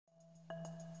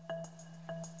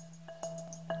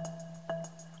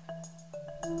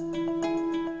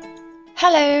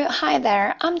Hello, hi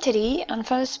there, I'm Teddy, and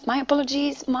first my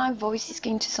apologies, my voice is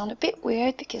going to sound a bit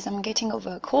weird because I'm getting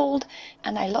over a cold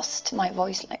and I lost my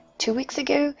voice like 2 weeks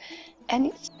ago and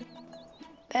it's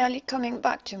barely coming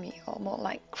back to me, or more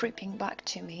like creeping back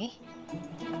to me.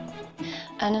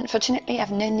 And unfortunately I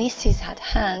have no nieces at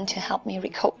hand to help me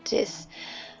record this.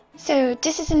 So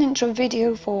this is an intro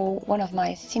video for one of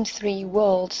my Sims 3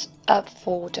 worlds up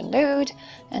for download,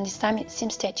 and this time it's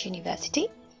Sims State University.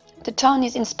 The town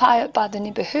is inspired by the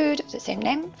neighborhood of the same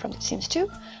name from The Sims 2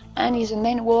 and is a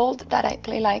main world that I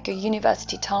play like a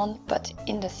university town but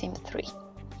in The Sims 3.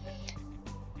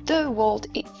 The world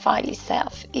file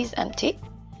itself is empty.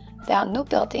 There are no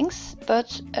buildings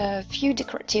but a few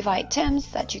decorative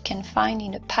items that you can find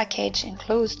in a package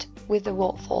enclosed with the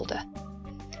world folder.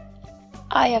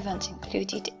 I haven't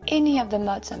included any of the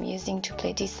mods I'm using to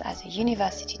play this as a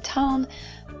university town,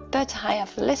 but I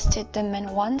have listed the main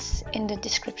ones in the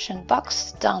description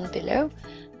box down below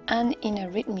and in a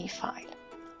readme file.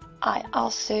 I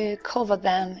also cover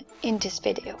them in this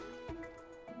video.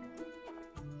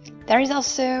 There is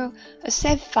also a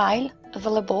save file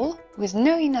available with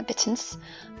no inhabitants,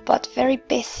 but very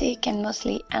basic and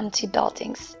mostly empty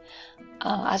buildings.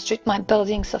 I stripped my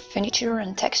buildings of furniture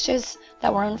and textures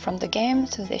that weren't from the game,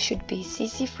 so they should be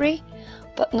CC free,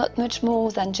 but not much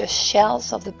more than just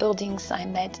shells of the buildings I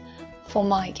made for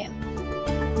my game.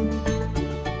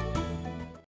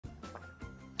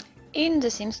 In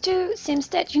The Sims 2, Sims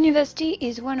State University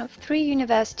is one of 3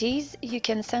 universities you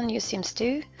can send your Sims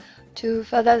to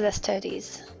further their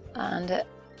studies. And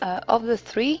of the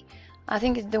 3, I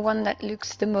think it's the one that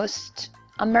looks the most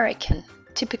American,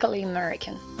 typically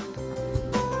American.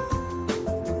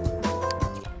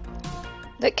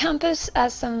 The campus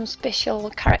has some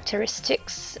special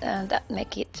characteristics that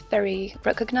make it very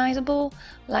recognizable,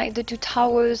 like the 2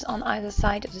 towers on either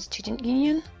side of the student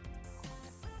union,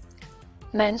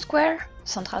 main square,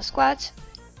 central square,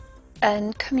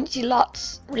 and community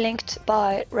lots linked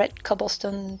by red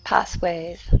cobblestone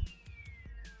pathways.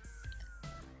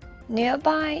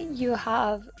 Nearby you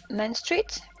have Main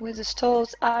Street with the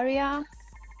stores area,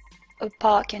 a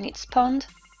park and its pond,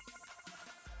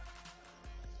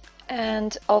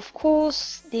 and of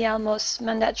course the almost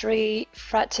mandatory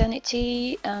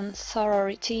fraternity and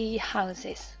sorority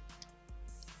houses.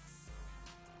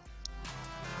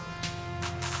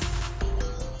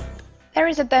 There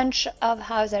is a bunch of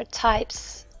other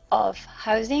types of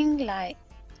housing, like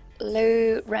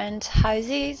low rent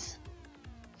houses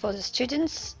for the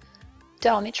students,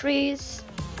 dormitories,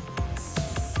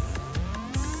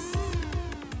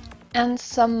 and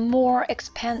some more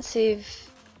expensive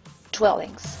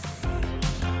dwellings.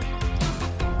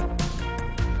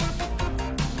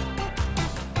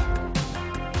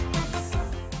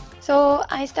 So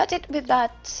I started with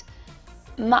that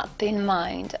map in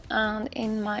mind, and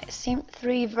in my Sim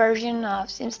 3 version of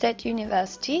Sims State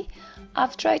University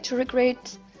I've tried to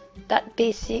recreate that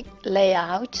basic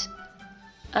layout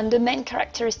and the main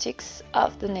characteristics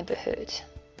of the neighborhood.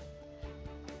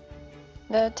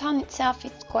 The town itself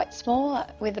is quite small,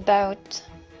 with about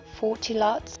 40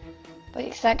 lots, but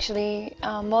it's actually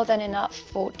more than enough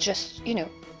for just,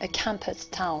 a campus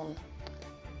town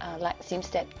like Sims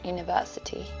State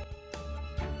University.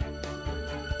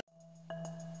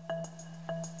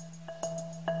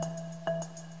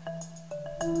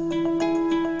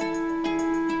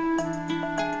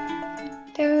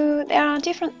 Though there are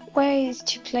different ways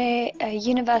to play a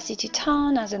university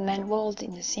town as a main world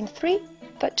in The Sims 3,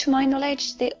 but to my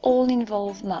knowledge they all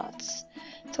involve mods.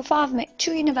 So far I've made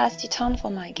 2 university towns for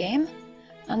my game,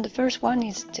 and the first one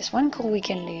is this one called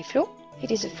Weekend Les Flots. It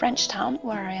is a French town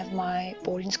where I have my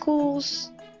boarding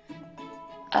schools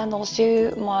and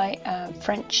also my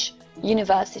French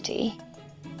university.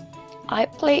 I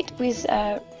played with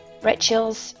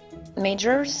Rachel's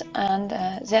Majors and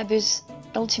Zebu's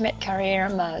Ultimate Career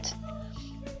mod.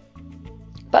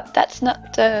 But that's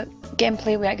not the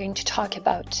gameplay we are going to talk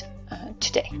about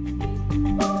today.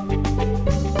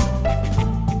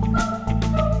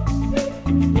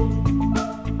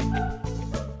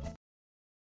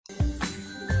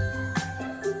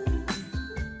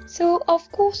 So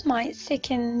of course my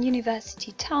second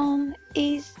university town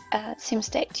is Sims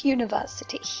State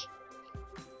University.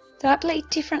 So I play it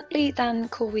differently than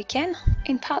Cool Weekend,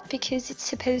 in part because it's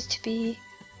supposed to be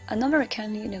an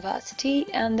American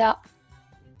university and they are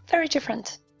very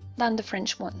different than the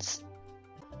French ones.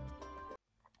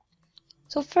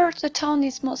 So first, the town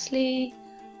is mostly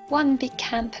one big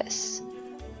campus.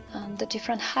 The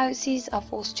different houses are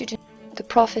for students, the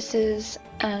professors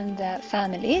and their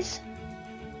families.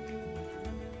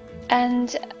 And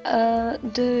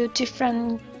the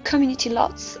different community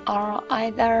lots are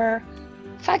either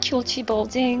faculty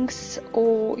buildings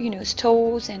or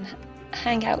stores and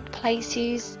hangout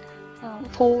places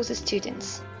for the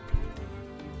students.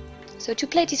 So to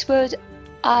play this world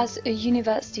as a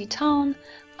university town,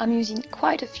 I'm using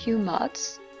quite a few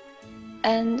mods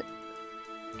and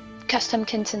custom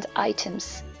content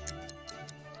items.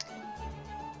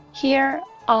 Here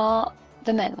are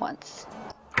the main ones.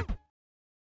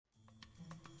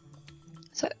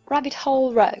 So rabbit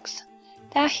hole rugs.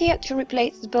 They are here to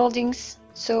replace the buildings,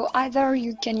 so either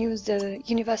you can use the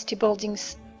university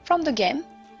buildings from the game,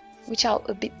 which are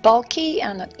a bit bulky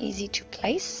and not easy to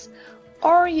place,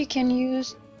 or you can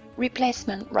use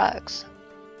replacement rugs.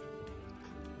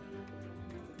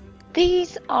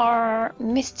 These are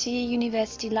Misty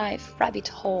University Life rabbit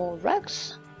hole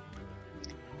rugs,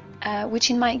 which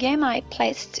in my game I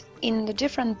placed in the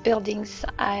different buildings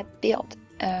I built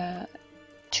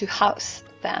to house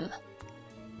them.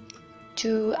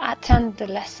 To attend the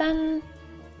lesson,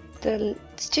 the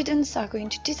students are going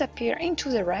to disappear into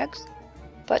the rugs,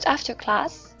 but after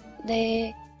class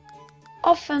they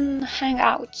often hang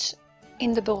out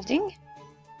in the building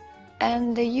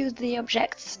and they use the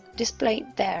objects displayed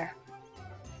there.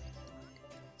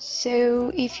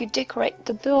 So if you decorate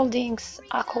the buildings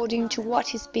according to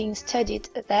what is being studied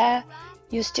there,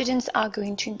 your students are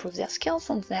going to improve their skills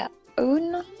on their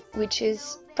own, which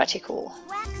is pretty cool.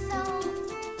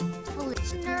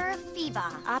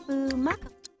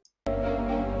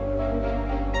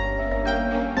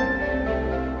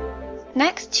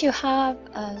 Next you have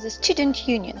the student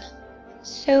union.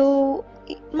 So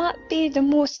it might be the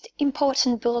most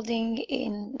important building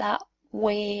in that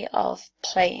way of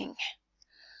playing.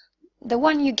 The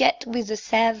one you get with the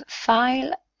save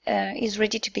file is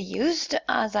ready to be used,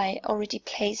 as I already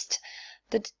placed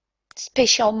the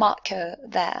special marker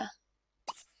there.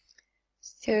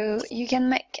 So you can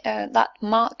make that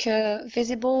marker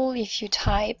visible if you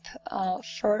type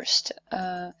first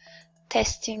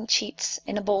testing cheats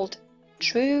enabled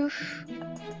true.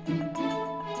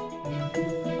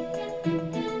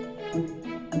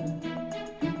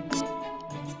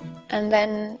 And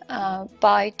then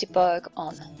by debug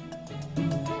on.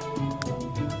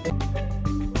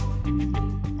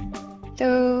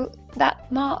 So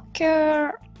that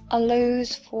marker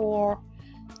allows for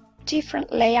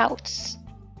different layouts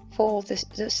for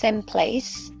the same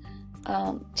place,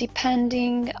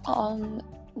 depending on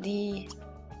the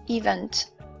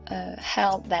event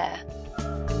held there.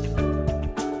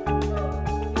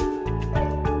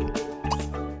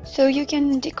 So you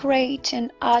can decorate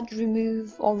and add,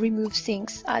 remove or remove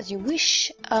things as you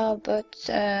wish, but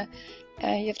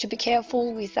you have to be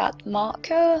careful with that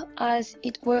marker, as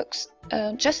it works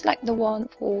just like the one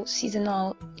for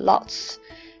seasonal lots.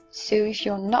 So if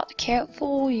you're not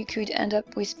careful, you could end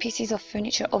up with pieces of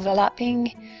furniture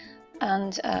overlapping,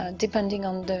 and depending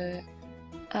on the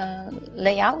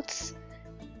layouts,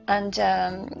 and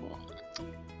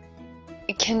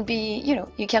it can be,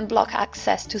 you can block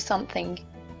access to something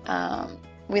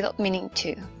without meaning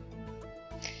to.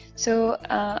 So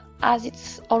as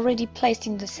it's already placed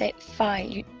in the save file,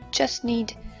 you just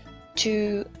need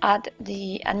to add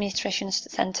the administration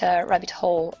center rabbit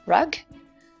hole rug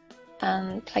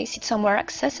and place it somewhere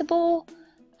accessible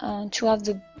to have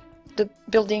the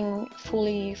building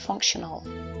fully functional.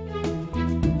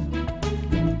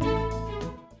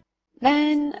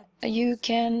 Then you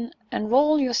can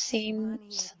enroll your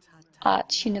sims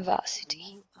at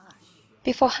university.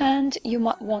 Beforehand, you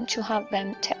might want to have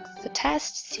them take the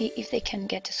test, see if they can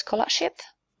get a scholarship.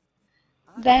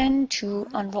 Then, to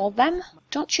enroll them,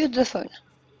 don't use the phone,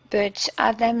 but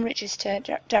have them register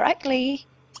directly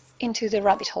into the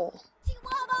rabbit hole.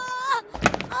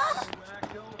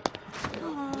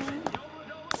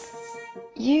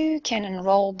 You can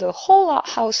enroll the whole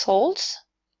households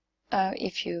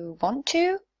if you want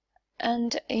to,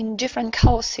 and in different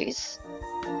courses.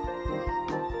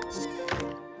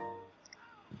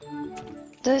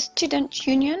 The student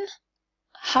union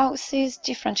houses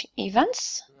different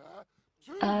events.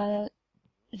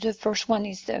 The first one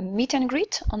is the meet and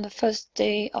greet on the first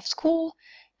day of school,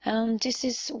 and this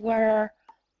is where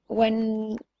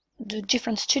when the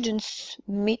different students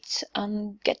meet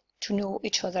and get to know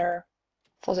each other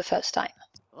for the first time.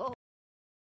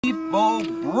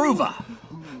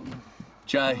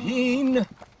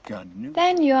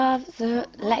 Then you have the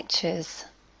lectures,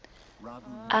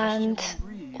 and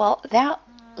well, they are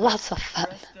lots of fun.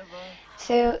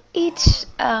 So each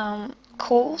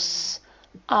course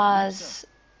has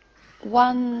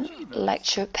one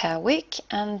lecture per week,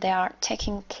 and they are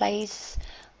taking place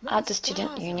at the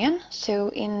student union. So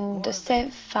in the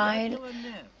save file,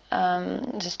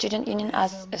 the student union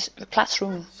has a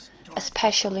classroom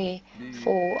especially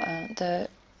for the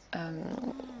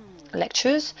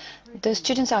lectures. The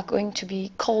students are going to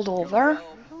be called over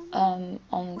on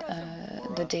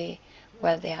the day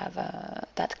where they have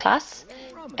that class,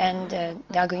 and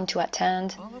they are going to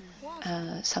attend,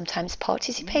 sometimes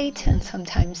participate, and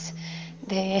sometimes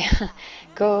they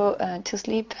go to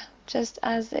sleep just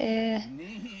as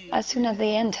soon as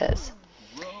they enters.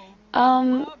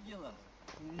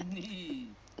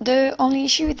 The only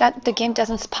issue is that the game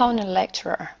doesn't spawn a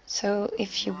lecturer. So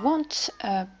if you want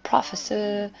a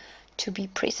professor to be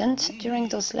present during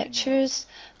those lectures,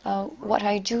 what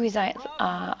I do is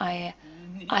I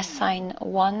assign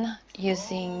one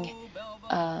using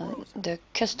the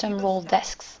custom role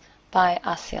desks by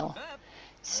ASIL.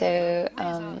 So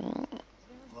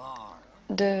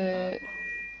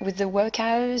with the work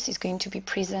hours is going to be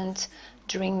present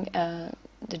during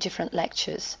the different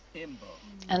lectures.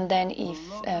 And then if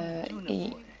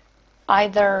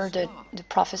either the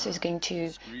professor is going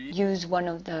to use one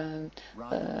of the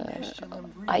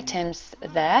items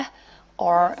there,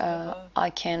 or I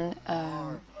can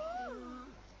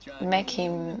make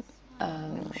him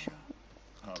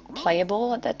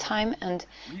playable at that time and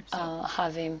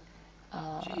have him,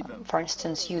 for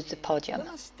instance, use the podium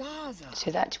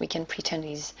so that we can pretend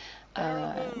he's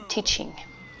teaching.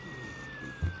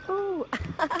 Ooh.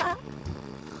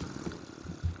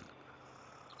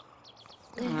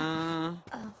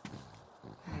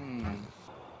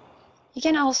 You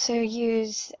can also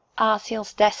use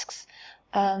ASIL's desks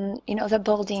in other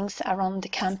buildings around the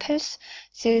campus,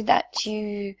 so that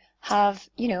you have,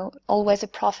 always a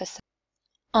professor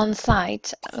on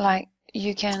site. Like,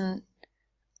 you can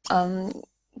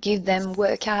give them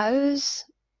work hours,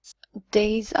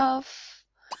 days off,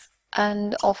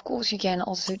 and of course you can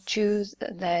also choose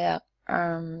their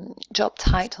job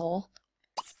title,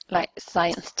 like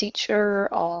science teacher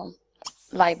or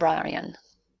librarian.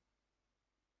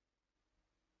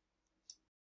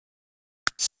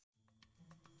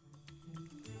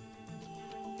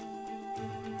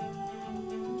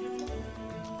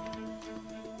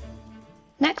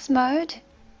 Next mode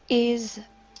is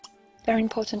very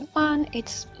important one.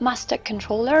 It's master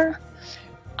controller.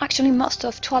 Actually, most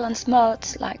of Toilan's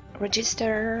modes, like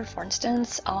register, for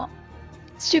instance, are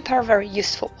very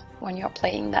useful when you're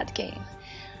playing that game.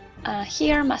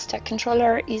 Here, master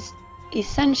controller is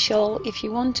essential if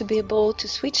you want to be able to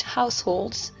switch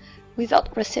households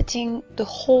without resetting the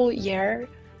whole year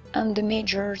and the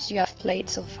majors you have played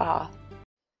so far.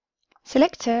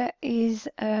 Selector is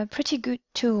a pretty good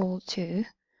tool too.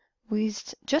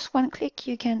 With just one click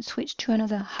you can switch to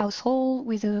another household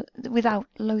without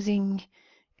losing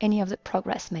any of the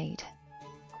progress made.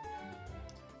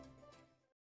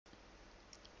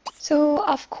 So,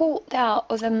 of course, there are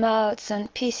other mods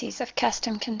and pieces of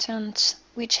custom content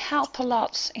which help a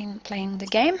lot in playing the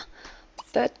game,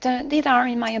 but these are,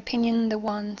 in my opinion, the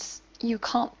ones you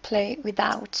can't play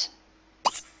without.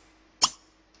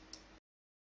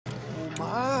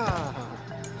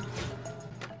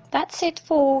 That's it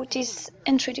for this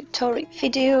introductory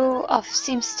video of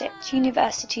Sims State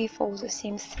University for The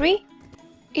Sims 3.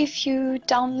 If you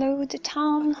download the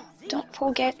town, don't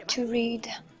forget to read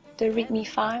the README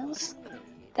files.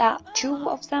 There are two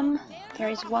of them. There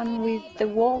is one with the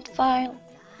world file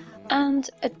and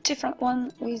a different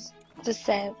one with the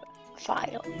save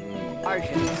file.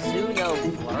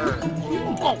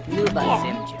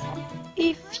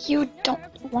 If you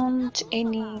don't want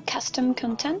any custom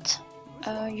content,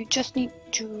 you just need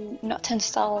to not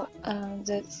install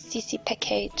the CC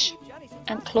package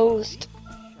and closed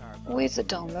with the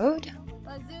download.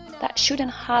 That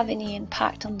shouldn't have any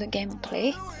impact on the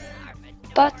gameplay,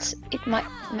 but it might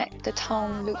make the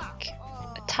town look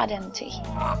a tad empty.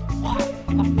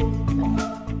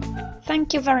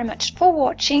 Thank you very much for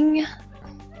watching.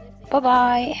 Bye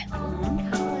bye.